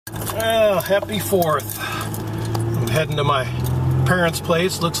Well, happy 4th. I'm heading to my parents'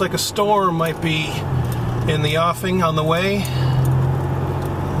 place. Looks like a storm might be in the offing on the way,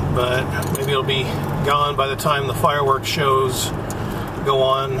 but maybe it'll be gone by the time the fireworks shows go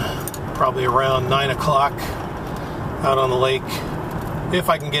on, probably around 9 o'clock out on the lake. If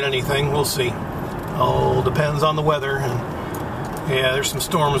I can get anything, we'll see. All depends on the weather. And yeah, there's some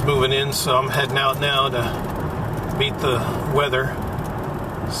storms moving in, so I'm heading out now to beat the weather.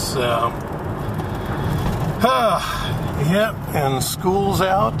 So, yeah, and school's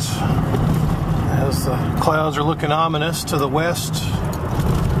out as the clouds are looking ominous to the west,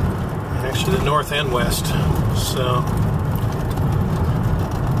 actually the north and west. So,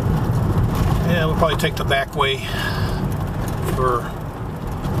 yeah, we'll probably take the back way for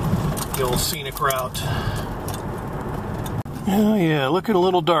the old scenic route. Oh yeah, looking a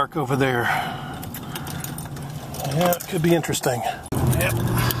little dark over there. Yeah, it could be interesting. Yep.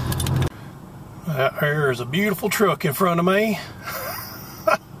 There's a beautiful truck in front of me.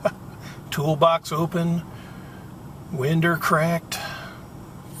 Toolbox open. Winder cracked.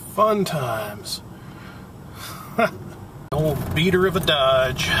 Fun times. Old beater of a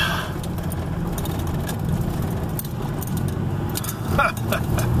Dodge.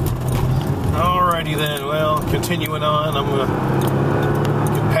 Alrighty then, well, continuing on, I'm gonna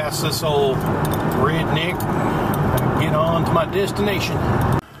get past this old redneck, get on to my destination.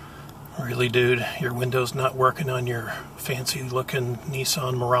 Really, dude, your window's not working on your fancy looking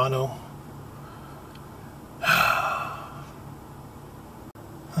Nissan Murano?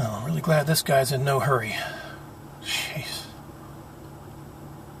 Well, I'm really glad this guy's in no hurry. Jeez.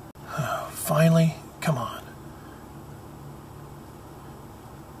 Finally, come on.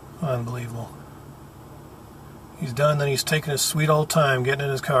 Unbelievable. He's done, then he's taking his sweet old time getting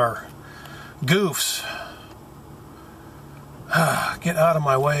in his car. Goofs. Get out of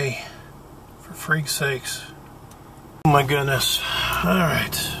my way. For freak's sakes. Oh my goodness.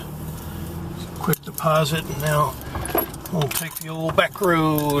 Alright. Quick deposit, and now we'll take the old back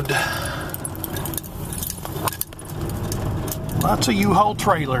road. Lots of U-Haul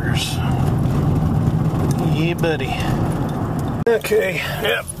trailers. Yeah, buddy. Okay,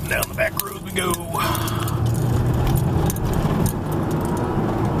 yep, down the back road we go.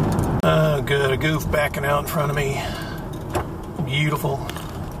 Oh, good, a goof backing out in front of me. Beautiful.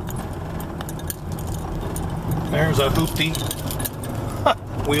 There's a hoopty.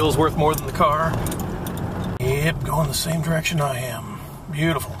 Wheels worth more than the car. Yep, going the same direction I am.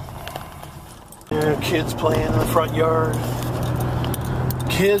 Beautiful. There are kids playing in the front yard.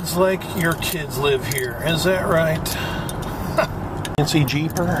 Kids like your kids live here, is that right? Fancy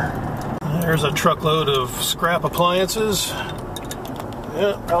Jeeper. There's a truckload of scrap appliances.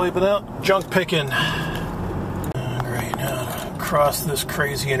 Yeah, probably been out junk picking. Great, now across this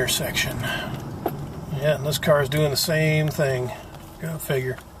crazy intersection. Yeah, and this car is doing the same thing. Go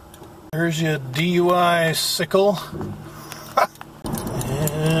figure. There's your DUI sickle.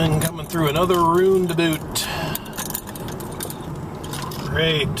 And coming through another ruin to boot.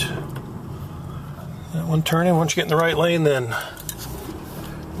 Great. That one turning, once you get in the right lane then.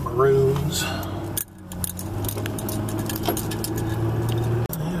 Maroons.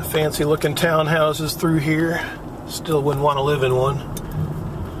 Yeah, fancy looking townhouses through here. Still wouldn't want to live in one.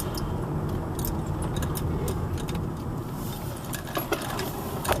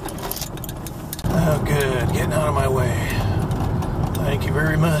 Oh good, getting out of my way. Thank you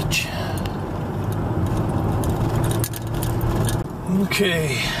very much.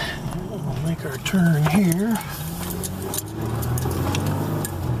 Okay, we'll make our turn here.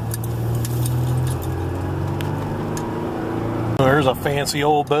 There's a fancy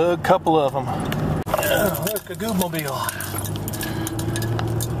old bug, couple of them. Oh, look, a Goobmobile.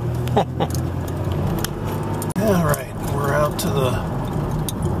 Alright, we're out to the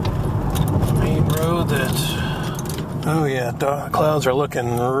main road that... Oh yeah, clouds are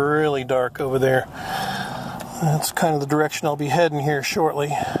looking really dark over there. That's kind of the direction I'll be heading here shortly.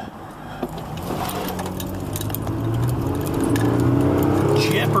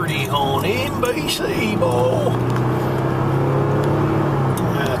 Jeopardy on NBC, boy.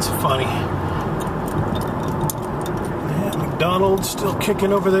 That's funny. Yeah, McDonald's still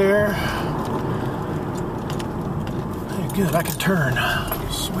kicking over there. Hey, good, I can turn.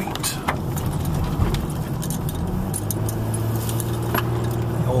 Sweet.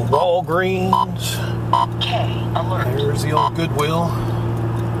 The old Walgreens. Okay, alert. There's the old Goodwill.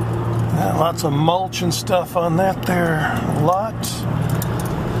 Yeah, lots of mulch and stuff on that there lot.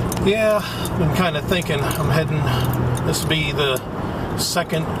 Yeah, been kind of thinking I'm heading, this will be the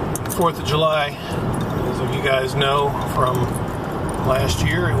second 4th of July, as you guys know from last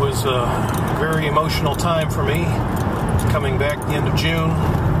year. It was a very emotional time for me, coming back the end of June,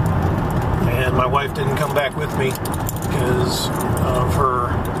 and my wife didn't come back with me because of her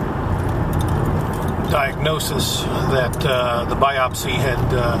diagnosis that the biopsy had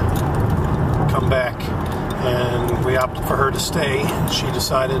come back, and we opted for her to stay. She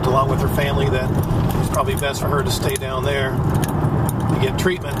decided, along with her family, that it was probably best for her to stay down there to get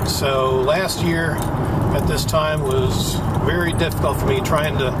treatment. So last year at this time was very difficult for me,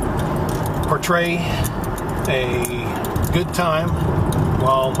 trying to portray a good time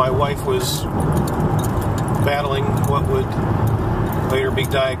while my wife was battling what would later be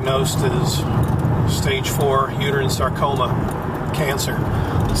diagnosed as stage 4 uterine sarcoma cancer.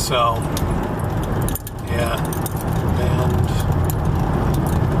 So yeah,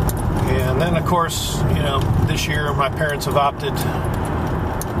 and then of course, you know, this year my parents have opted,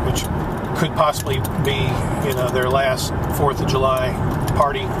 which could possibly be, you know, their last 4th of July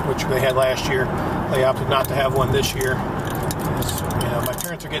party, which they had last year. They opted not to have one this year. You know, my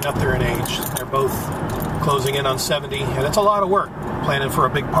parents are getting up there in age. They're both closing in on 70, and it's a lot of work planning for a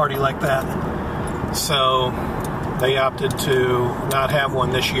big party like that. So they opted to not have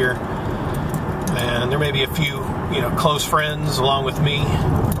one this year. And there may be a few, you know, close friends along with me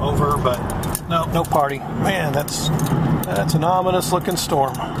over, but no party. Man, that's an ominous looking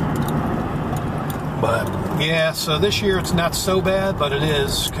storm. But yeah, so this year it's not so bad, but it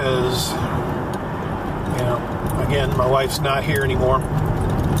is because, you know, again, my wife's not here anymore,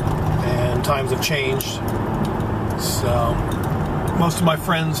 and times have changed. So most of my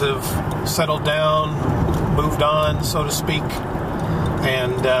friends have settled down, moved on, so to speak,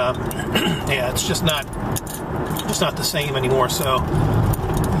 and yeah, it's just not the same anymore. So, you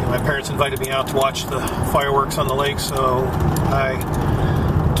know, my parents invited me out to watch the fireworks on the lake, so I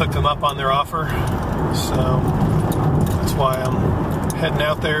took them up on their offer. So that's why I'm heading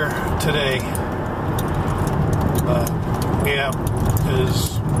out there today. But yeah,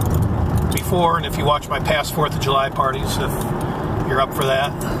 because before, and if you watch my past 4th of July parties, if you're up for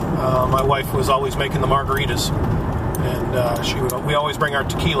that, my wife was always making the margaritas, and we always bring our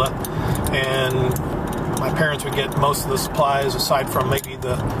tequila, and my parents would get most of the supplies, aside from maybe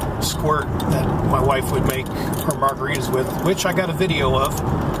the squirt that my wife would make her margaritas with, which I got a video of.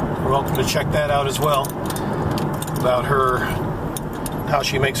 You're welcome to check that out as well, about her, how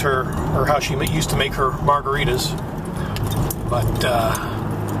she makes her, or how she used to make her margaritas. But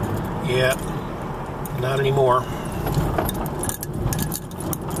yeah, not anymore.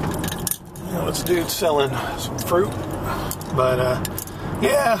 You know, this dude's selling some fruit, but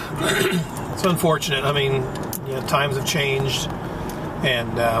yeah, it's unfortunate. I mean, you know, times have changed,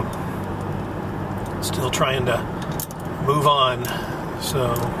 and still trying to move on.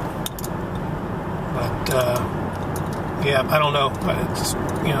 So, but yeah, I don't know. It's,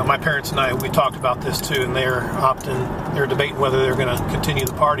 you know, my parents and I, we talked about this too, and they're debating whether they're going to continue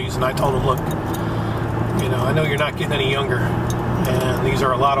the parties. And I told them, look, you know, I know you're not getting any younger, and these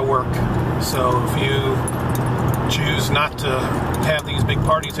are a lot of work. So if you choose not to have these big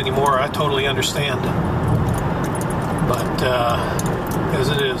parties anymore, I totally understand. But as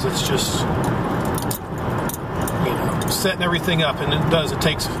it is, it's just, you know, setting everything up, and it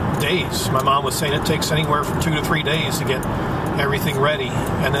takes days. My mom was saying it takes anywhere from 2 to 3 days to get everything ready,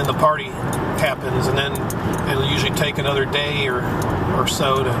 and then the party happens, and then it'll usually take another day or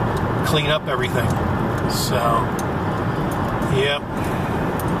so to clean up everything. So, yep.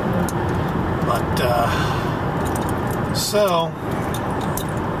 But so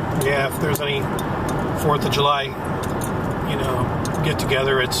yeah, if there's any 4th of July, you know, get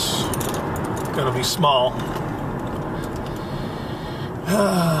together, it's gonna be small.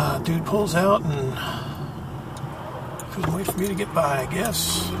 Dude pulls out and couldn't wait for me to get by, I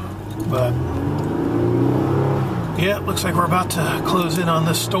guess. But yeah, it looks like we're about to close in on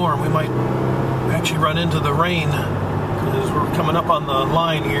this storm. We might actually run into the rain because we're coming up on the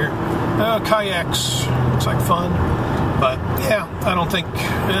line here. Kayaks, looks like fun. But yeah, I don't think,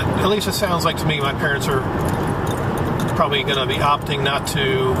 at least it sounds like to me, my parents are probably going to be opting not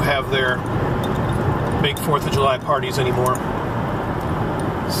to have their big 4th of July parties anymore.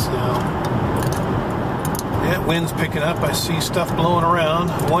 So, yeah, wind's picking up. I see stuff blowing around.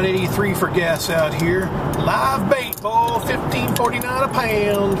 183 for gas out here. Live bait, boy, $15.49 a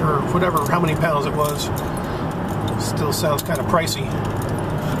pound, or whatever, how many pounds it was. Still sounds kind of pricey.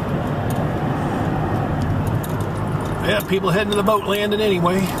 Yeah, people heading to the boat landing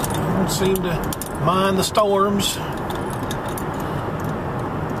anyway. Don't seem to mind the storms.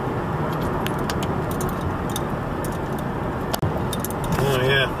 Oh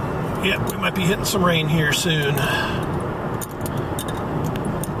yeah, we might be hitting some rain here soon.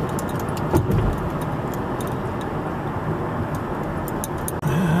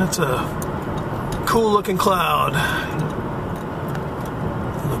 It's a cool looking cloud.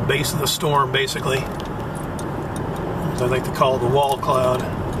 The base of the storm, basically. As I like to call it, the wall cloud.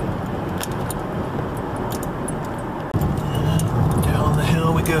 Down the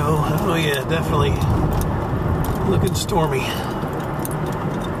hill we go. Oh yeah, definitely looking stormy.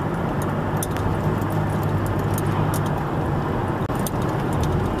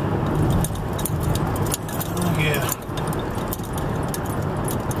 Oh yeah.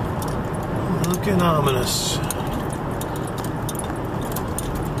 Looking ominous.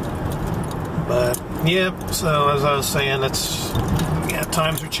 But yep, so as I was saying,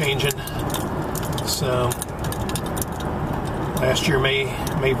 times are changing. So last year may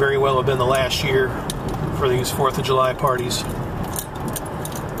very well have been the last year for these 4th of July parties.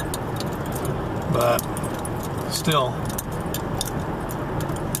 But still,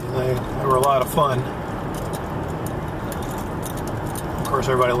 they were a lot of fun. Of course,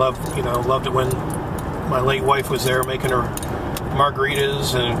 everybody loved it when my late wife was there making her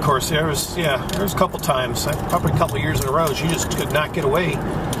margaritas, and of course there was a couple times, probably a couple of years in a row, she just could not get away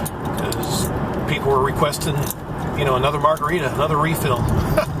because people were requesting, another margarita, another refill.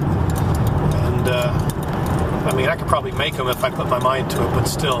 And I mean, I could probably make them if I put my mind to it, but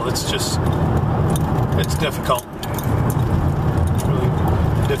still, it's difficult. It's really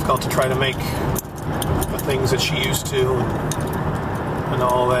difficult to try to make the things that she used to and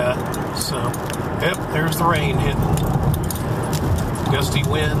all that. So, yep, there's the rain hitting. Gusty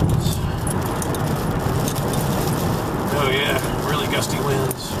winds. Oh yeah, really gusty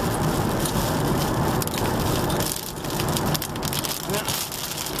winds.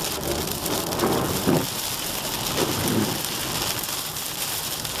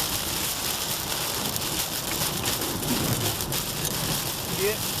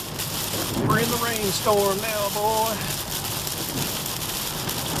 Yeah, we're in the rainstorm now, boy.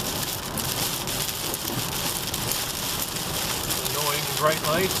 Bright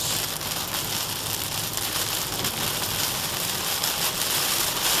lights.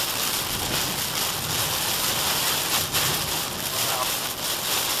 Wow.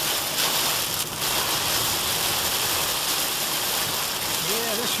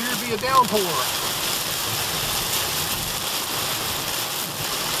 Yeah, this year be a downpour.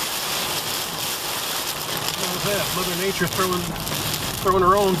 What was that? Mother Nature throwing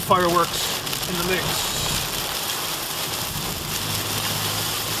her own fireworks in the mix.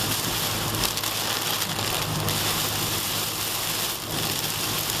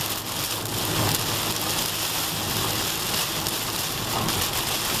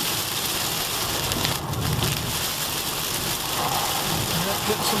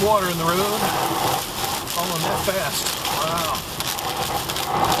 Getting some water in the road. Falling that fast. Wow.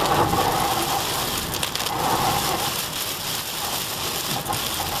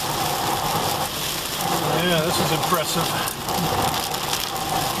 Yeah, this is impressive.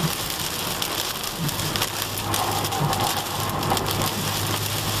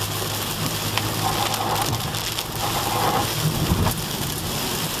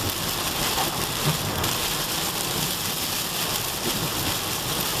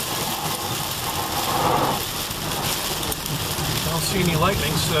 See any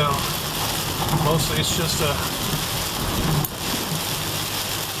lightning, so mostly it's just a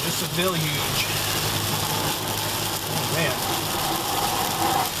deluge. Oh man.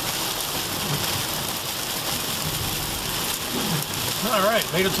 Alright,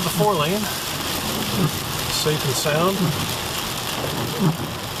 made it to the 4-lane. Safe and sound.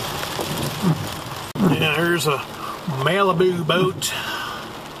 Yeah, here's a Malibu boat.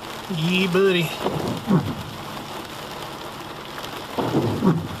 Yeah, buddy.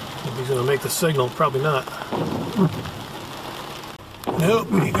 If he's gonna make the signal, probably not. Nope,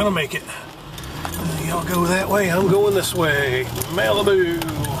 he ain't gonna make it. Y'all go that way, I'm going this way. Malibu.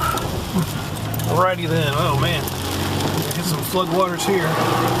 Alrighty then. Oh man, hit some floodwaters here.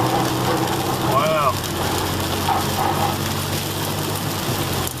 Wow.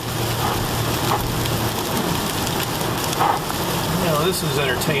 Now this is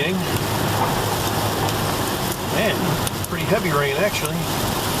entertaining. Man, pretty heavy rain actually.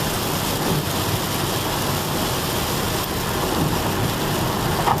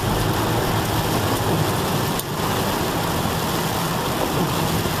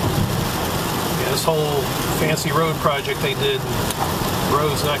 This whole fancy road project they did, the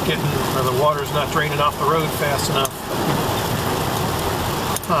road's not getting, or the water's not draining off the road fast enough.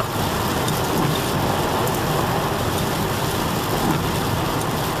 Huh.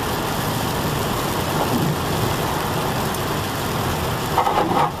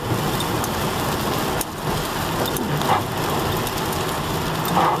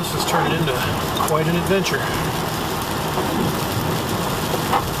 This quite an adventure.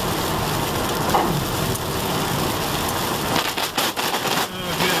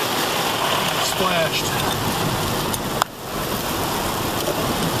 Oh, good. Splashed.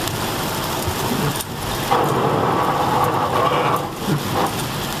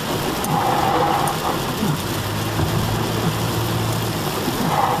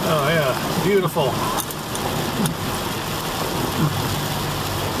 Oh yeah, beautiful.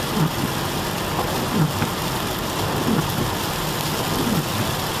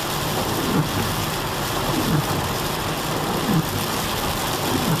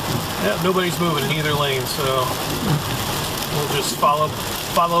 Yeah, nobody's moving in either lane, so we'll just follow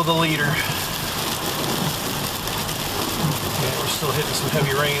the leader. Yeah, we're still hitting some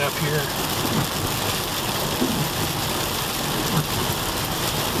heavy rain up here.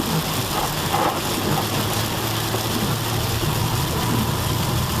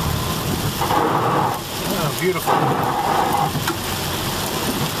 Oh, beautiful.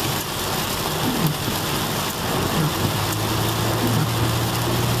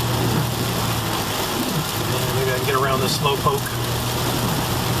 Maybe I can get around this slow poke.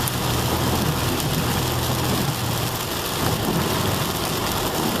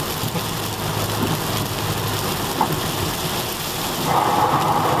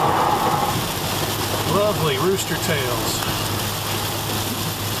 Lovely rooster tails.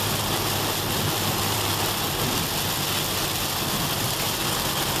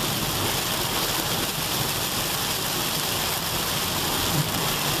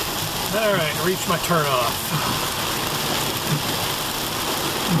 All right, reach my turn off.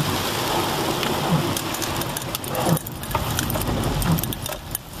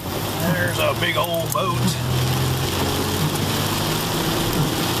 There's a big old boat.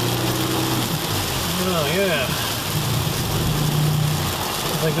 Oh yeah.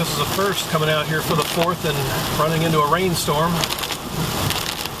 I think this is a first coming out here for the 4th and running into a rainstorm.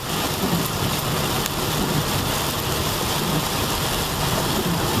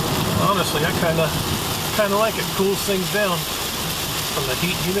 Honestly, I kind of like it. Cools things down from the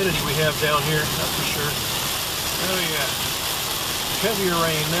heat and humidity we have down here, that's for sure. Oh yeah, heavier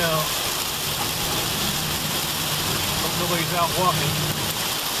rain now. Hope nobody's out walking.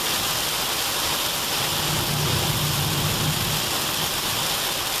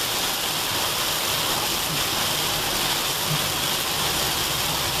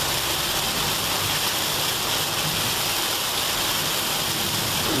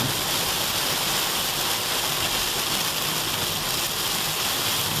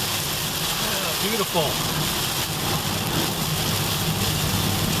 Beautiful.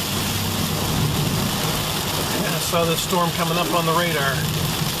 Yeah, I saw this storm coming up on the radar. I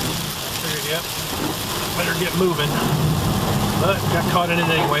figured, yep, better get moving. But got caught in it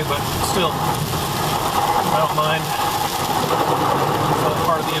anyway, but still, I don't mind. It's all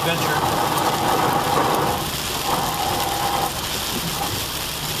part of the adventure.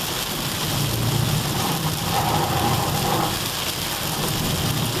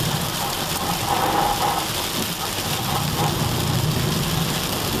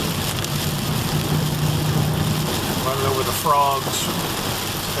 Over the frogs,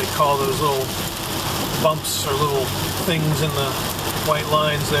 they call those little bumps or little things in the white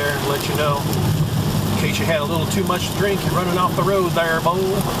lines there, and let you know in case you had a little too much to drink, you're running off the road there, Bo.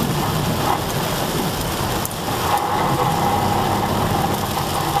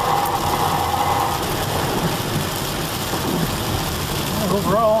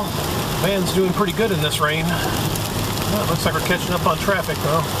 Overall, the van's doing pretty good in this rain. Well, it looks like we're catching up on traffic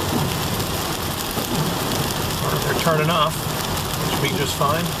though. They're turning off, which will be just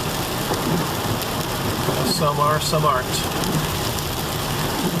fine. Some are, some aren't.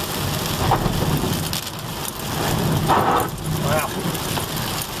 Wow.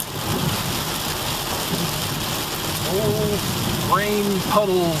 Oh, rain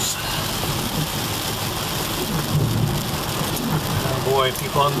puddles. Oh boy,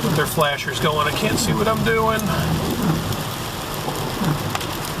 people with their flashers going, I can't see what I'm doing.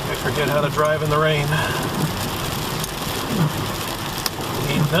 I forget how to drive in the rain.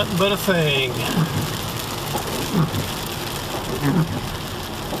 Ain't nothing but a thing.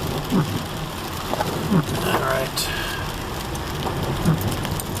 Alright.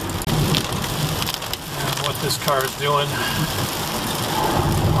 What this car is doing.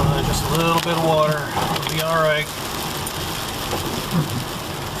 Just a little bit of water. It'll be alright.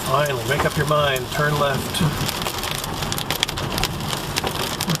 Finally, make up your mind. Turn left.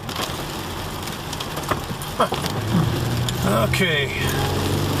 Okay,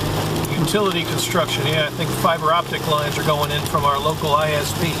 utility construction. Yeah, I think fiber optic lines are going in from our local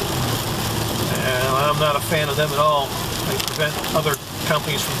ISP. I'm not a fan of them at all. They prevent other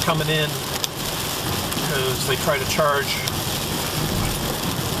companies from coming in because they try to charge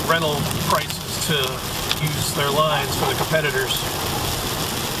rental prices to use their lines for the competitors,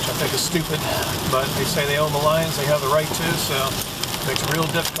 which I think is stupid, but they say they own the lines, they have the right to, so it makes it real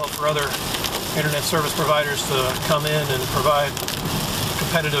difficult for other internet service providers to come in and provide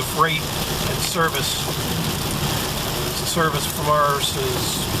competitive rate and service. The service from ours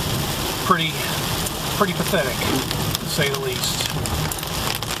is pretty pathetic, to say the least.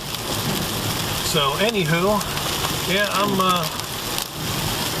 So anywho, yeah, I'm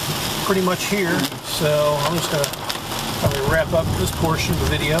pretty much here, so I'm just gonna probably wrap up this portion of the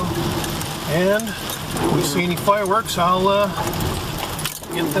video, and if we see any fireworks, I'll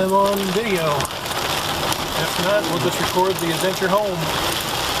get them on video. If not, we'll just record the adventure home.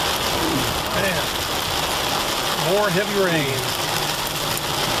 Man, more heavy rain.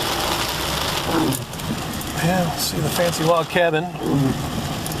 Yeah, see the fancy log cabin.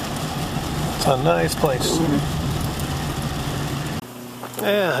 It's a nice place.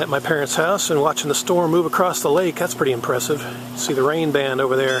 Yeah, at my parents' house and watching the storm move across the lake, that's pretty impressive. See the rain band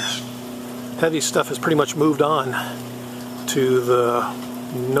over there. Heavy stuff has pretty much moved on to the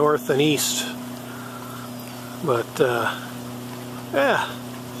north and east. But, yeah,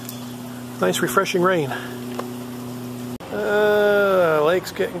 nice refreshing rain.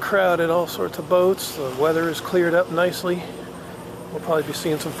 Lake's getting crowded, all sorts of boats. The weather is cleared up nicely. We'll probably be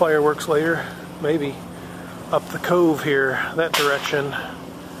seeing some fireworks later, maybe up the cove here, that direction.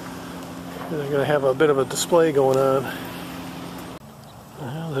 They're going to have a bit of a display going on.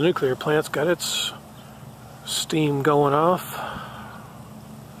 Well, the nuclear plant's got its steam going off.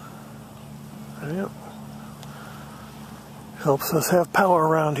 Yep. Helps us have power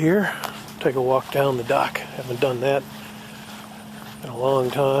around here. Take a walk down the dock. Haven't done that in a long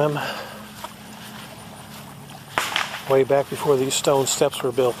time. Way back before these stone steps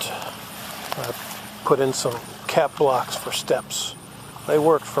were built, I put in some cap blocks for steps. They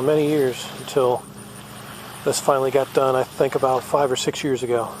worked for many years until this finally got done, I think about 5 or 6 years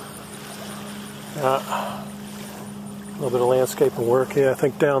ago. A little bit of landscaping work. Yeah, I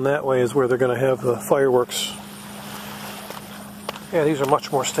think down that way is where they're going to have the fireworks. Yeah, these are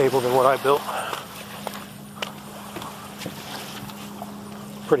much more stable than what I built.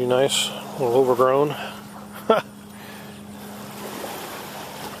 Pretty nice, a little overgrown.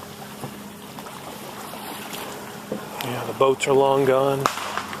 Yeah, the boats are long gone.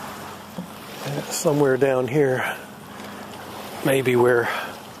 And somewhere down here, maybe where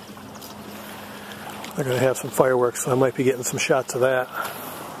they're going to have some fireworks, so I might be getting some shots of that.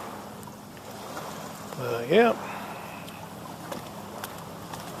 Yeah.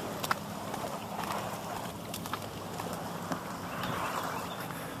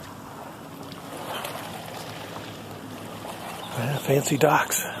 Fancy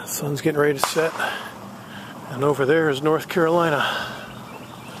docks. The sun's getting ready to set. And over there is North Carolina.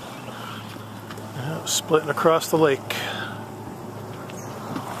 Splitting across the lake.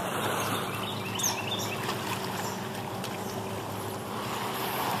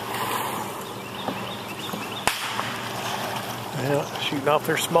 Yeah, shooting off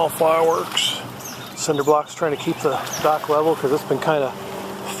their small fireworks. Cinder blocks trying to keep the dock level because it's been kind of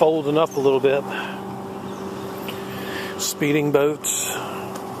folding up a little bit. Speeding boats.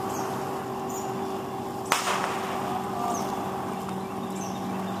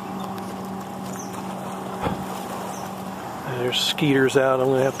 There's skeeters out. I'm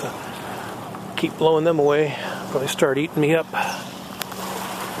going to have to keep blowing them away before they start eating me up.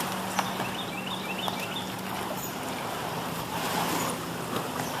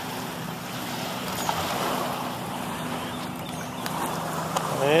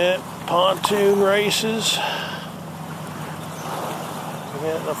 And pontoon races.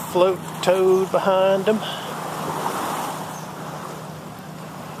 Getting a float towed behind them.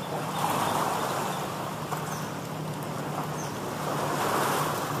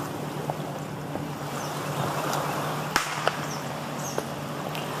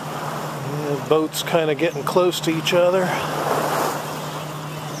 And the boats kind of getting close to each other.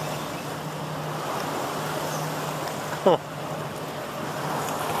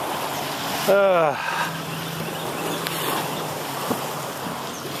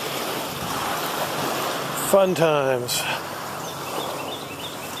 Fun times.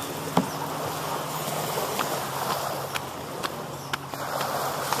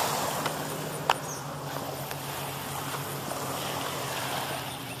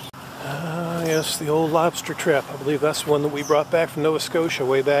 Yes, the old lobster trap. I believe that's one that we brought back from Nova Scotia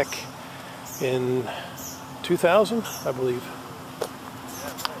way back in 2000, I believe.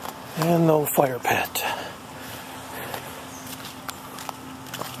 And the fire pit.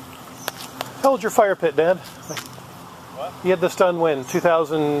 How old's your fire pit, Dad? What? You had this done when?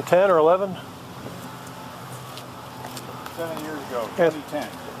 2010 or 11? 7 years ago, Yeah. 2010.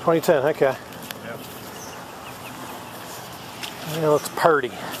 2010, okay. Yep. Yeah, let's party.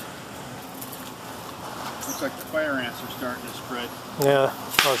 Looks like the fire ants are starting to spread. Yeah.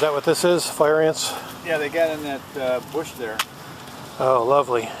 Oh, is that what this is? Fire ants? Yeah, they got in that bush there. Oh,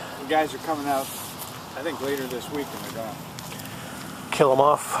 lovely. The guys are coming out, I think, later this week, and they're gonna Kill them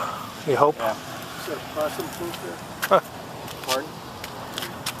off, you hope? Yeah. Is that possum poop there? Huh. Pardon?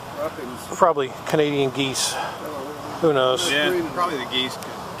 Weapons. Probably Canadian geese. Who knows? Yeah, probably the geese.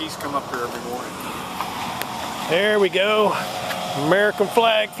 Geese come up here every morning. There we go. American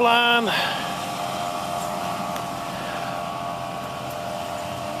flag flying.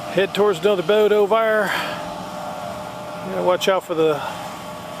 Head towards another boat over there. Yeah, watch out for the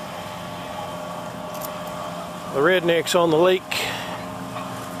rednecks on the lake.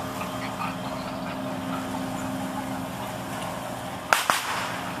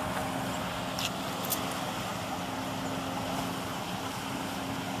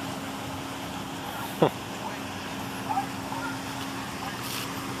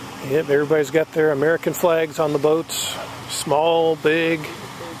 Yep, everybody's got their American flags on the boats. Small, big.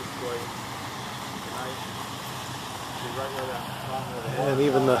 And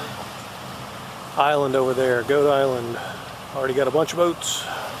even the island over there, Goat Island, already got a bunch of boats.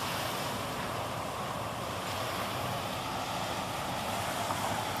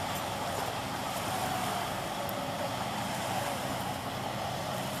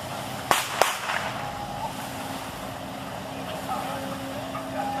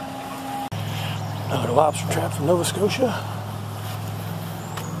 Another lobster trap from Nova Scotia.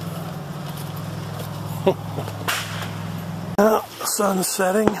 Well, the sun's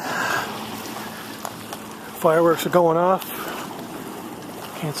setting. Fireworks are going off.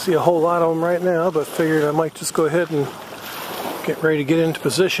 Can't see a whole lot of them right now, but figured I might just go ahead and get ready to get into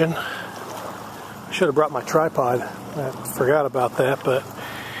position. I should have brought my tripod. I forgot about that, but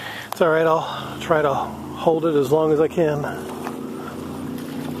it's alright. I'll try to hold it as long as I can.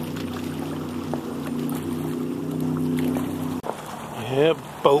 Yeah,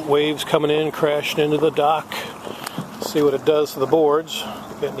 boat waves coming in, crashing into the dock. See what it does to the boards.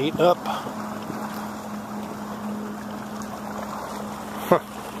 Getting eaten up. Huh.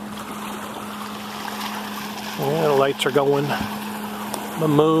 Yeah, the lights are going. The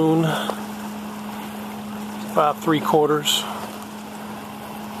moon. About 3/4.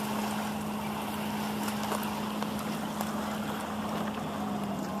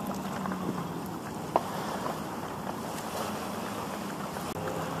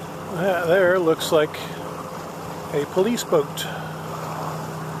 There looks like a police boat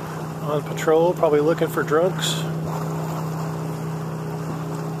on patrol, probably looking for drunks.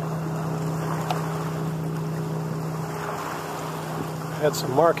 Had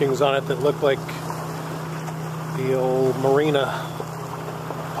some markings on it that looked like the old marina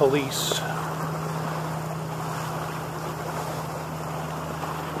police.